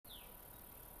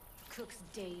Cook's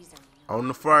days are On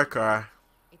the fry car.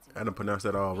 It's I didn't pronounce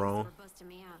that all Thanks wrong. for busting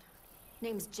me out.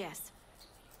 Name's Jess.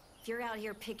 If you're out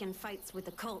here picking fights with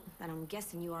the cult, then I'm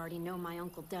guessing you already know my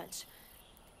Uncle Dutch.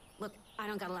 Look, I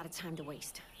don't got a lot of time to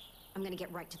waste. I'm gonna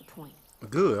get right to the point.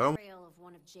 Good. Trail of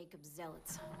one of Jacob's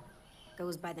zealots.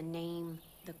 Goes by the name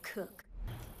The Cook.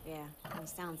 Yeah, he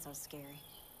sounds so scary.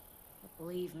 But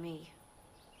believe me,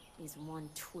 he's one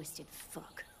twisted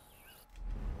fuck.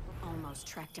 Almost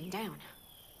tracked him down.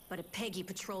 But a Peggy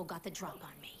patrol got the drop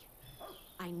on me.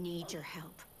 I need your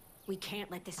help. We can't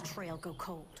let this trail go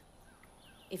cold.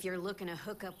 If you're looking to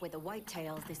hook up with the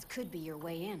Whitetails, this could be your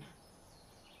way in.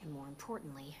 And more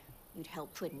importantly, you'd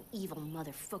help put an evil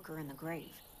motherfucker in the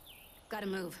grave. Gotta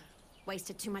move.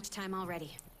 Wasted too much time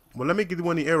already. Well, let me get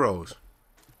one of the arrows.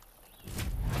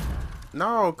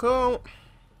 No, come.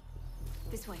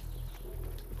 This way.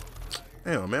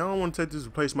 Damn, man, I don't want to take this to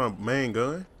replace my main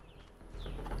gun.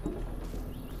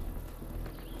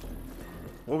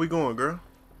 Where we going, girl?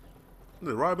 Is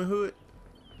it Robin Hood?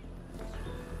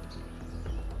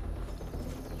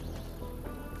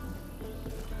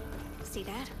 See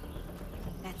that?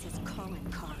 That's his calling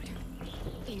card.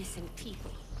 Innocent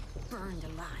people, burned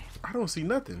alive. I don't see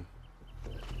nothing.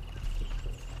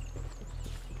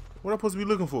 What am I supposed to be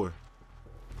looking for?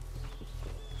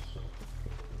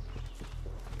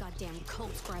 Goddamn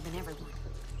cults grabbing everyone.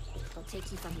 They'll take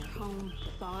you from your home,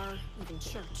 bar, even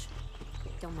church.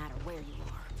 Don't matter where you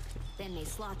are. Then they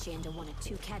slot you into one of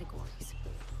two categories.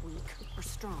 Weak or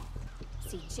strong.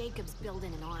 See, Jacob's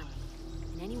building an army.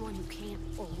 And anyone who can't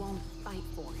or won't fight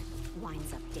for him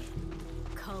winds up dead.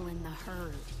 Culling the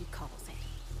herd, he calls it.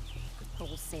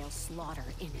 Wholesale slaughter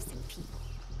innocent people.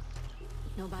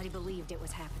 Nobody believed it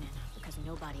was happening because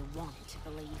nobody wanted to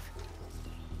believe.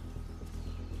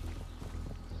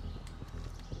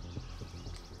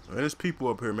 Man, there's people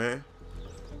up here, man.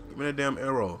 Give me that damn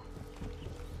arrow.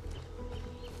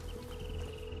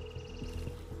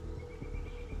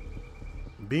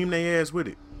 Beam their ass with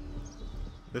it.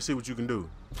 Let's see what you can do.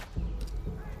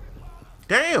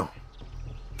 Damn!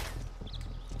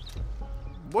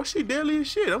 Boy, she deadly as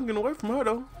shit. I'm getting away from her,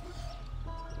 though.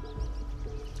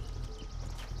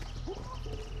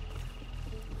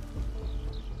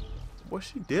 Boy,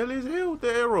 she deadly as hell with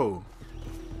the arrow.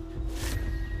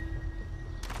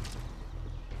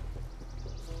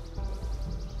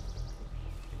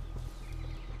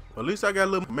 At least I got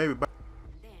a little, maybe. Then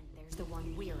there's the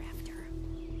one we're after.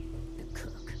 The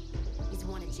Cook. He's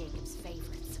one of Jacob's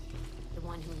favorites. The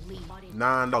one who lead.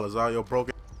 $9, all your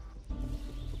broken.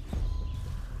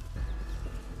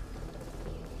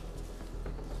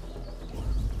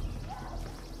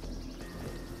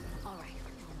 All right,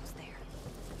 almost there.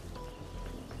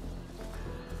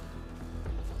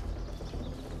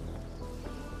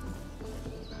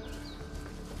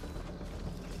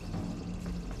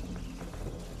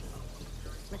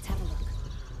 Let's have a look.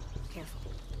 Careful.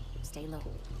 Stay low.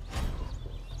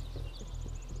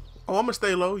 Oh, I'm gonna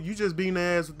stay low. You just beating the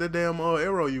ass with that damn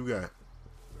arrow you got.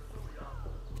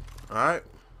 Alright.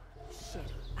 Shit,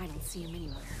 I don't see him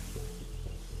anywhere.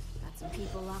 Got some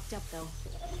people locked up, though.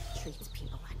 Treats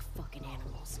people like fucking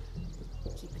animals.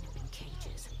 Keeping them in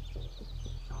cages.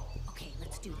 Okay,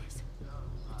 let's do this.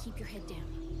 Keep your head down.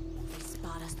 If they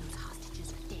spot us, those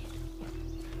hostages are dead.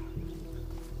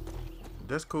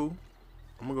 That's cool.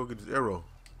 I'm gonna go get this arrow.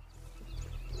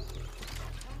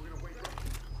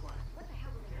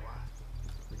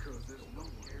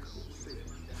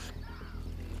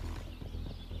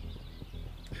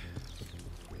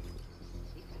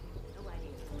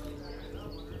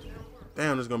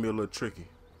 Damn, this is gonna be a little tricky.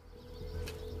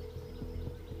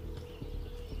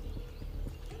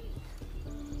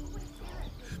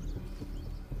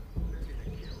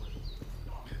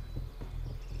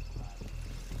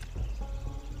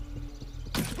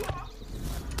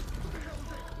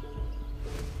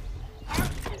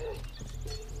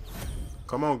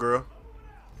 Come on, girl.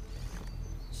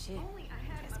 Shit,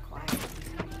 that's quiet.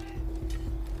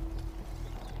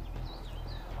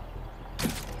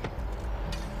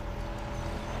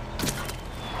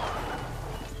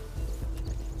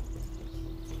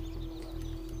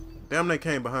 Damn, they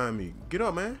came behind me. Get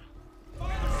up, man. You're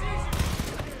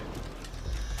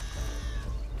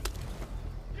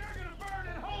gonna burn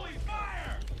in holy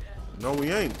fire! No, we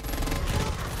ain't.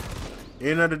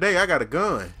 End of the day, I got a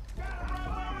gun.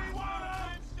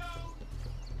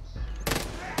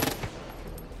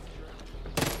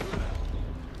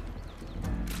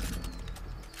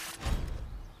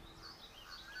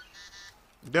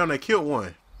 Damn, they killed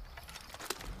one.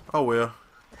 Oh well.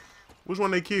 Which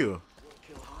one they killed?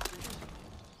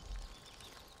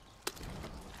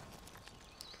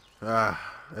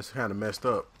 Ah, that's kind of messed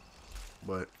up.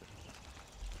 but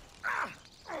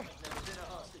Never been a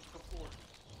hostage before.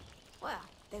 Well,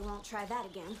 they won't try that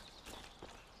again.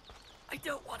 I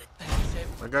don't want it back,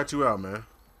 I got you out, man.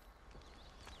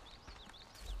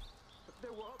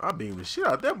 I beamed the shit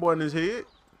out that boy in his head.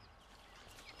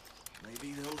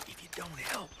 Maybe they'll. If you don't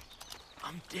help,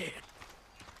 I'm dead.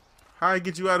 How I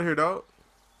get you out of here, dog?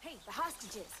 Hey, the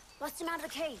hostages. Bust him out of the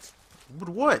cage. With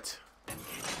what?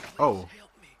 Oh.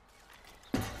 Help me.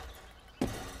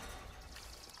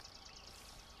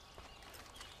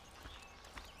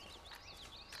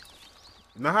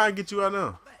 Now how I get you out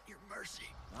now? At your mercy.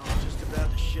 I was just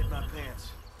about to shit my pants.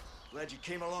 Glad you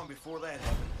came along before that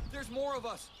happened. There's more of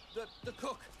us. The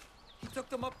cook. He took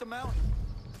them up the mountain.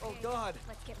 Oh God.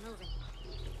 Let's get moving.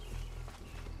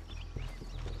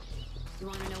 You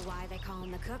want to know why they call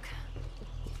him the cook?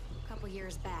 A couple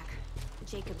years back,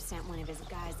 Jacob sent one of his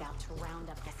guys out to round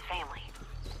up this family.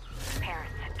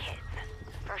 Parents and kids.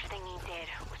 First thing he did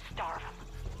was starve them.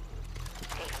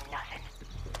 Gave them nothing.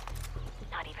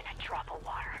 Not even a drop of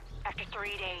water. After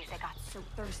 3 days, they got so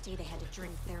thirsty they had to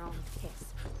drink their own piss.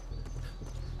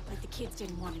 But the kids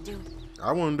didn't want to do it.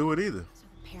 I wouldn't do it either. So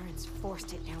the parents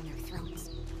forced it down their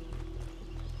throats.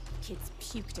 Kids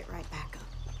puked it right back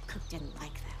up. Cook didn't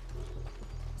like that.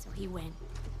 So he went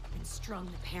and strung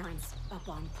the parents up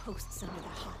on posts under the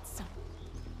hot sun.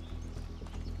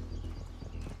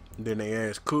 Then they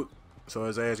ass Cook, so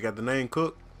his ass got the name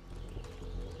Cook.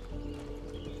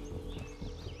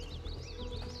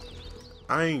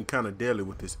 I ain't kind of deadly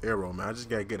with this arrow, man. I just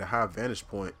gotta get a high vantage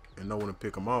point and know when to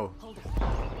pick them off. Hold it.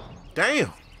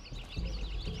 Damn!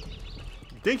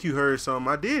 You think you heard something?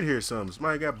 I did hear something.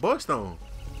 Somebody got bust on.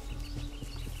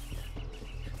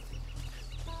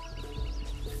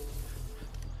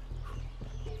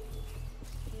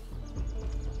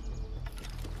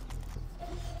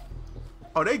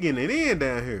 Oh, they getting it in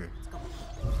down here. Let's go.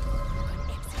 We're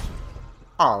gonna execute.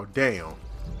 Oh, damn. I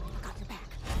got your back.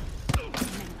 Remember,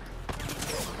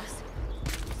 all of us.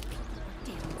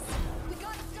 We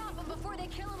gotta stop them before they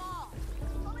kill them all.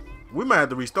 We might have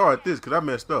to restart this because I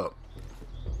messed up.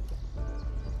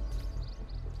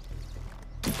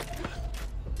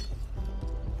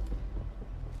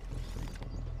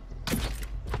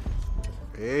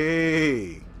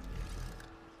 Hey.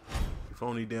 If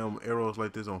only damn arrows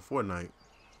like this on Fortnite.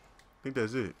 I think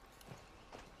that's it.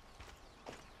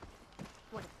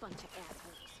 What a bunch of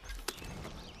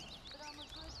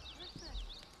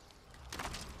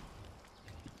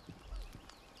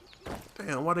assholes.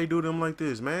 Damn, why they do them like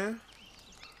this, man?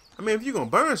 I mean, if you gonna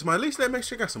burn somebody, at least let make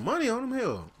sure you got some money on them.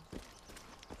 Hell,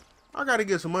 I gotta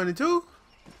get some money too.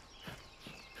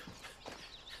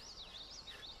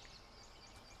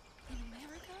 In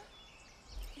America?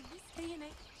 In this day and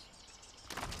age?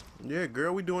 Yeah,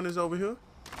 girl, we doing this over here.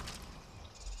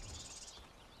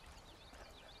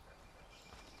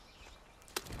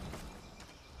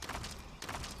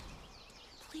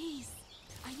 Please,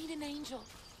 I need an angel.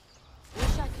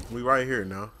 Wish I could. We right here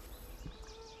now.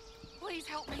 Please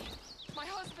help me. My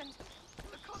husband.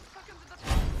 The cook took him to the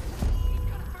pit. He's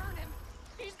gonna burn him.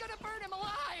 He's gonna burn him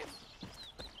alive.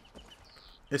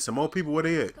 There's some more people. Where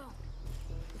they at? Go.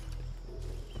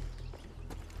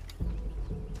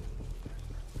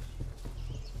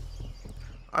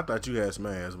 I thought you had some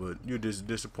ass, but you just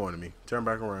disappointed me. Turn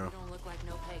back around. Don't look like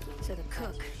no Peggy. So the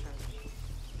cook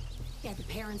had the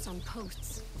parents on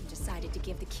posts and decided to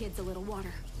give the kids a little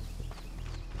water.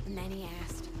 And then he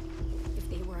asked if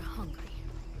they were hungry.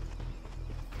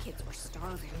 Kids were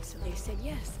starving, so they said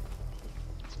yes.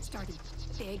 Started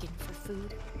begging for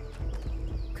food.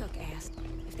 Cook asked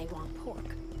if they want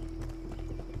pork.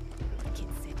 The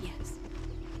kids said yes.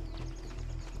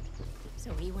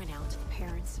 So he went out to the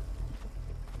parents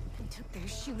and took their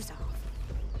shoes off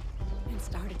and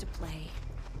started to play.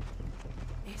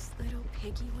 This little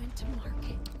piggy went to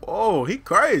market. Oh, he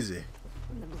crazy.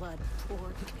 And the blood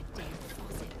poured into the damn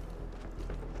faucet.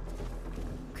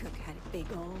 Cook had a big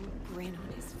old grin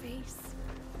on his face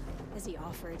as he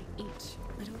offered each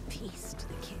little piece to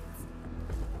the kids.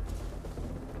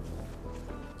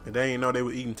 And they ain't know they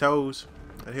were eating toes.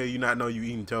 How the hell you not know you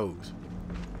eating toes?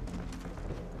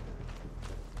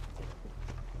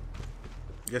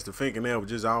 Guess the fingernail was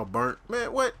just all burnt.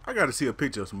 Man, what? I gotta see a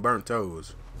picture of some burnt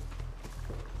toes.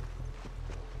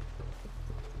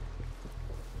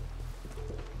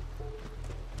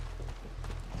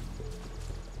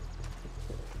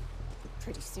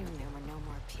 Pretty soon there were no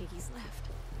more piggies left.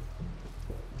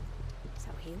 So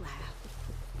he laughed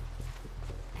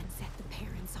and set the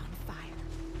parents on fire.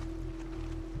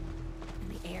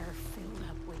 And the air filled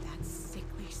up with that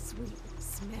sickly sweet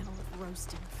smell of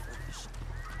roasting flesh.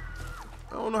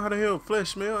 I don't know how the hell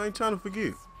flesh smell. I ain't trying to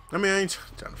forget. I mean, I ain't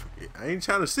trying to forget. I ain't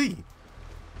trying to see.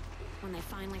 When they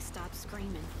finally stopped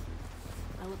screaming,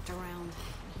 I looked around.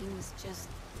 He was just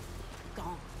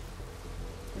gone.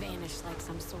 Vanished like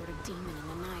some sort of demon in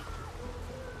the night.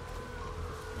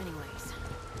 Anyways,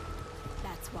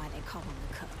 that's why they call him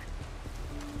the Cook.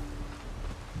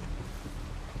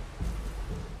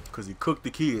 Cause he cooked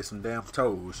the kids some damn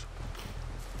toes.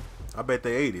 I bet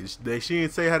they ate it. She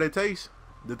didn't say how they taste.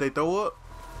 Did they throw up?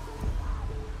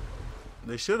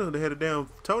 They should have. They had a damn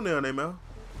toenail in their mouth.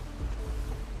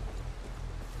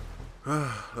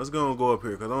 Let's go up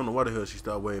here, cause I don't know why the hell she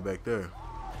stopped way back there.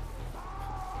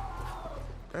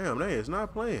 Damn, they is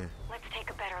not playing. Let's take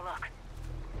a better look.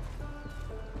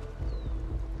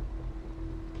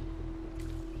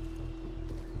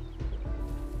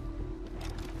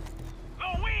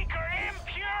 The weak are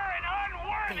impure and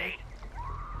unworthy.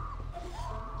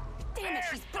 Damn it,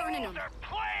 she's burning them. They're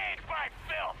plagued by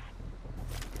filth.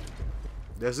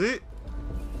 That's it?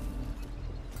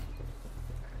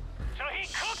 So he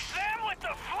cooks them with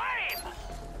the flame.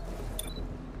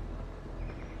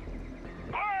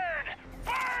 Burn!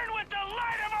 Burn with the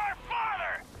light of our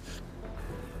Father!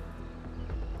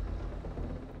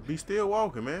 Be still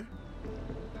walking, man.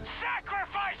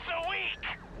 Sacrifice the weak!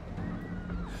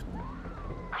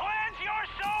 Cleanse your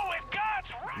soul with God's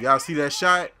Y'all see that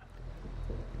shot?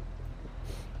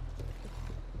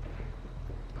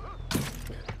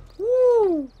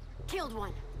 Woo! Killed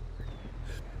one.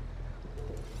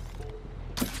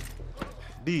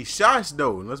 These shots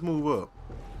though. Let's move up.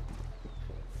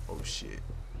 Oh shit.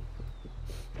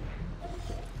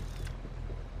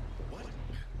 What?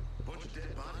 Bunch of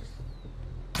dead bodies?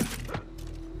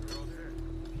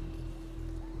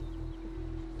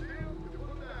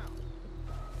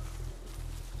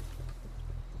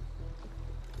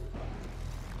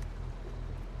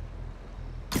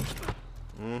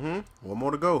 One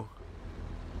more to go.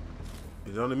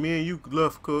 It's only me and you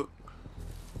left, Cook.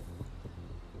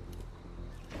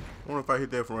 I wonder if I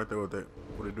hit that from right there with that.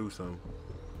 Would it do something?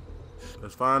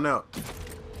 Let's find out.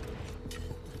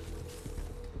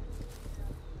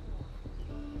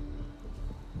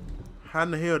 How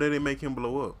in the hell did they make him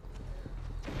blow up?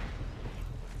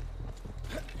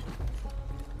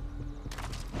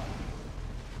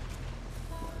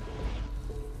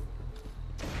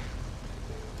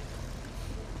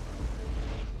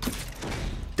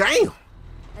 Damn!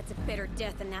 That's a better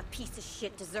death than that piece of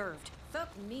shit deserved. Fuck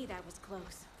me, that was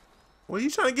close. Well, you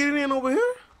trying to get it in over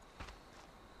here?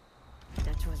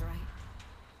 Dutch was right.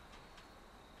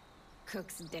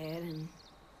 Cook's dead and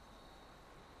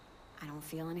I don't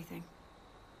feel anything.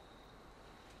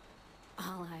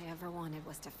 All I ever wanted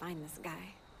was to find this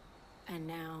guy. And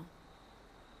now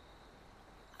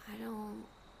I don't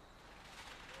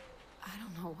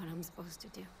know what I'm supposed to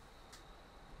do.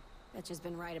 Dutch has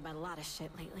been right about a lot of shit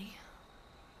lately.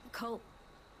 The cult,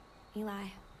 Eli,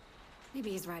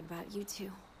 maybe he's right about you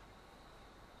too.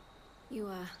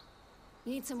 You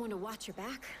need someone to watch your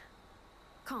back?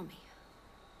 Call me.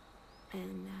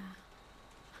 And,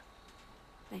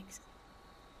 thanks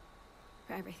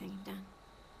for everything you've done.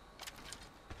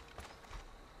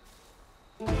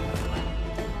 I'll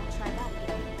try that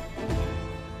again.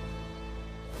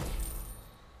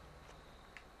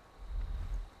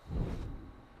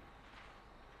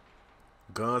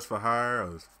 Guns for hire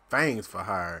or fangs for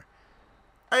hire?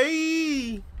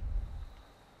 Hey!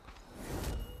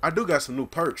 I do got some new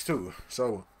perks too,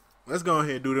 so let's go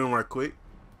ahead and do them right quick.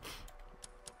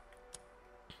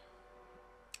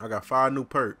 I got 5 new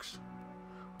perks.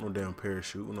 No damn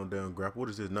parachute, no damn grapple. What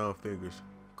is this? 9 fingers.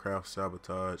 Crouch,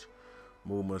 sabotage.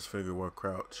 Move must finger while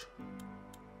crouch.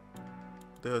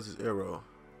 What the hell is this arrow?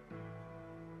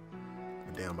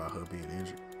 I'm damn about her being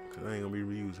injured, cause I ain't gonna be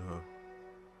reusing her.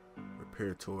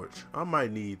 Repair torch. I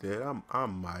might need that. I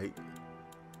might.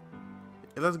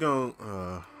 Yeah, let's go.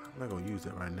 I'm not gonna use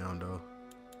that right now though.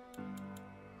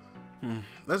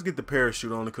 Let's get the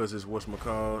parachute on because it's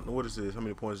whatchamacallit. What is this? How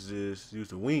many points is this? Use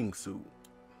the wingsuit.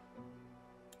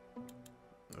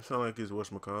 That sound like it's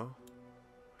whatchamacallit.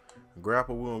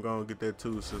 Grapple, we're gonna get that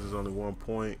too since it's only 1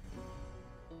 point.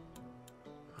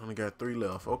 Only got 3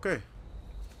 left. Okay.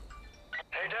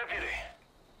 Hey, deputy.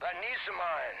 That niece of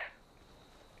mine.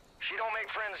 She don't make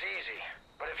friends easy.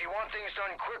 But if you want things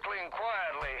done quickly and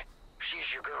quietly, she's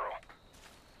your girl.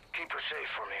 Keep her safe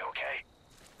for me, okay?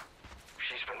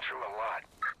 She's been through a lot.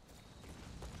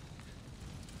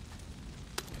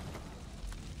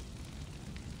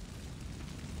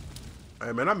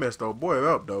 Hey man, I messed old boy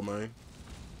up though, man.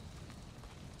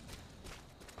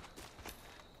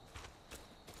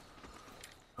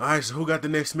 Alright, so who got the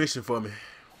next mission for me?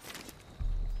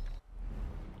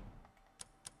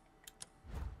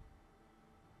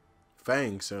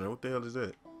 Fang Center. What the hell is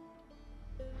that?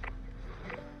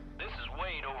 This is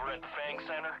Wade over at the Fang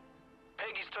Center.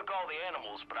 Peggy's took all the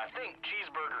animals, but I think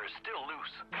Cheeseburger is still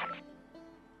loose.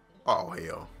 Oh,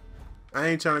 hell. I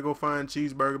ain't trying to go find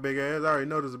Cheeseburger big ass. I already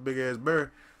know there's a big ass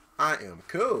bear. I am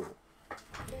cool.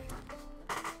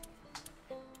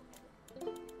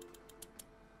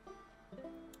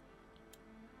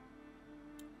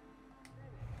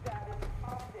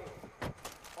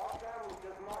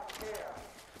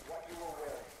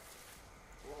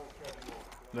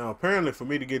 Now, apparently, for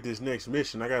me to get this next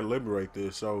mission, I gotta liberate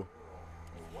this, so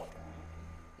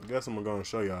I guess I'm gonna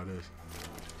show y'all this.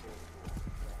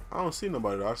 I don't see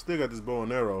nobody though. I still got this bow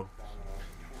and arrow.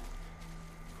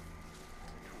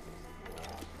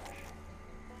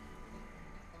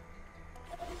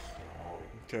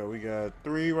 Okay, we got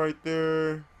 3 right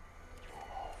there.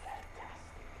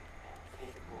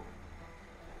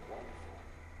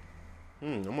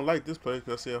 I'm gonna like this place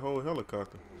because I see a whole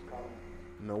helicopter.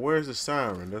 Now, where's the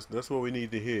siren? That's what we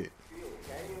need to hit,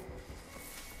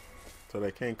 so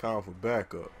they can't call for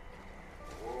backup.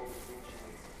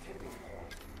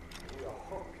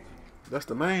 That's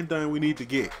the main thing we need to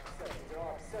get.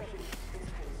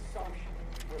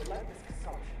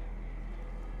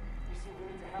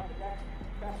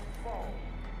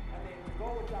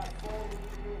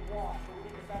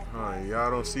 Alright,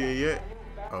 y'all don't see it yet?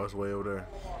 Oh, it's way over there.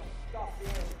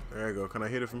 There you go. Can I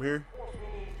hit it from here?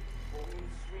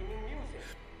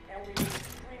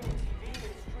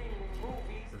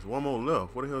 There's one more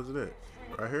left. What the hell is that?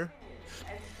 Right here?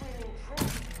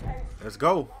 Let's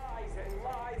go.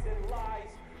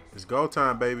 It's go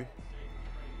time, baby.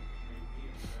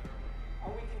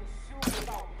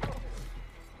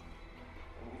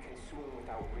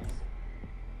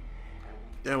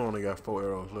 Damn, I only got 4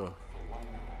 arrows left.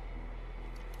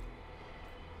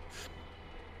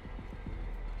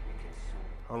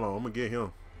 Hold on, I'm gonna get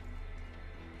him.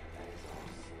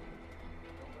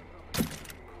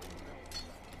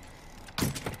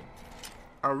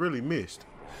 I really missed.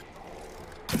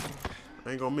 I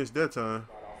ain't gonna miss that time.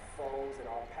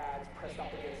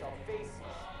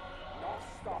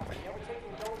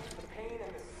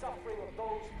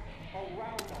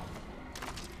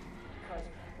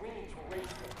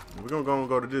 We're gonna go and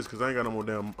go to this because I ain't got no more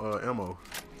damn ammo.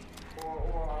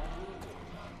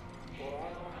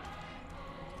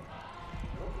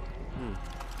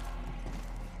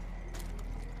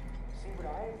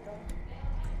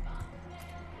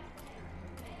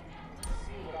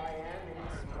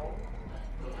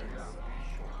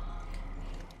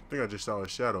 I think I just saw a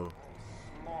shadow.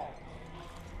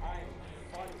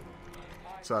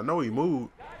 So I know he moved.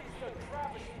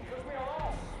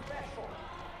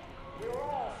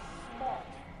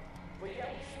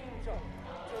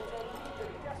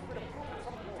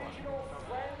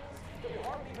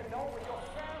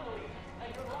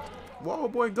 Whoa,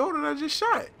 boy, go that I just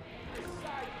shot.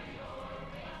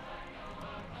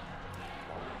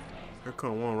 Here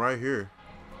come one right here.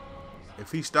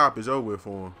 If he stop, it's over with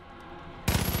for him.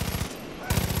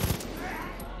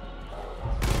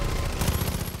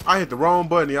 I hit the wrong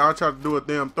button, y'all. I tried to do a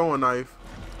damn throwing knife.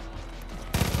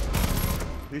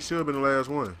 He should have been the last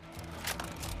one.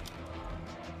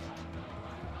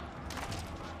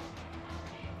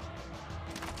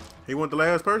 He went the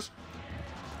last person?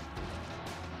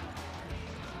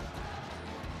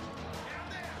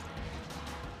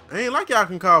 Ain't like y'all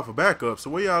can call for backup,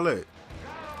 so where y'all at?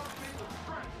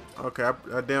 Okay,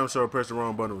 I damn sure pressed the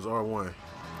wrong button. It was R1.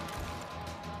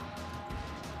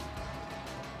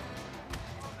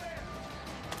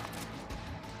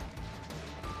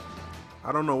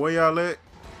 I don't know where y'all at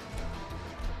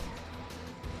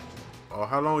or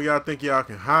how long y'all think y'all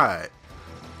can hide.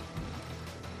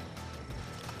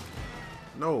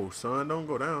 No, son, don't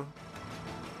go down.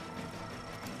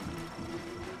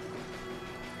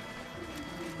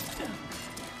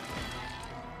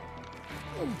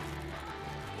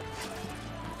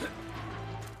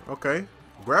 Okay,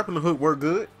 grappling hook worked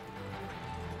good.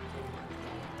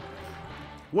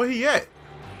 Where he at?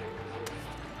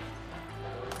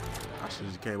 I should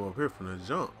just came up here from the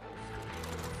jump.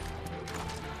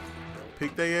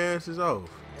 Pick their asses off.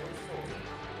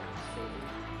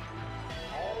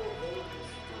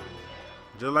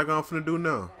 Just like I'm finna do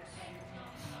now.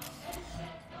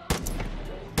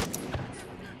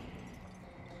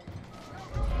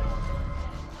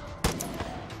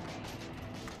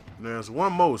 There's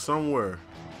one more somewhere.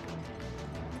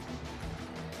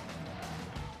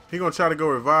 He gonna try to go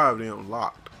revive them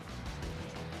locked.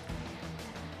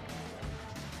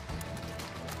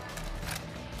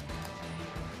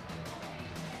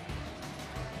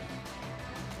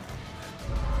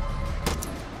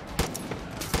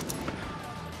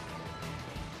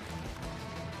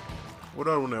 What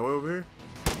other one that? Way over here?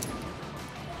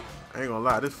 I ain't gonna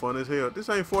lie, this fun as hell. This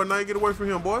ain't Fortnite. Get away from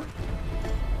him, boy.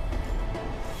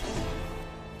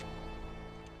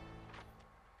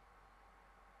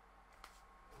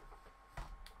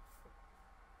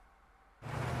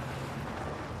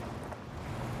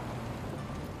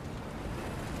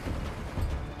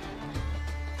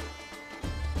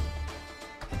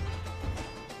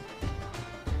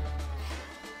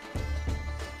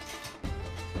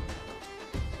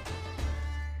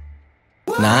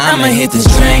 Now I'ma hit this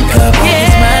drink up.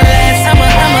 Yeah.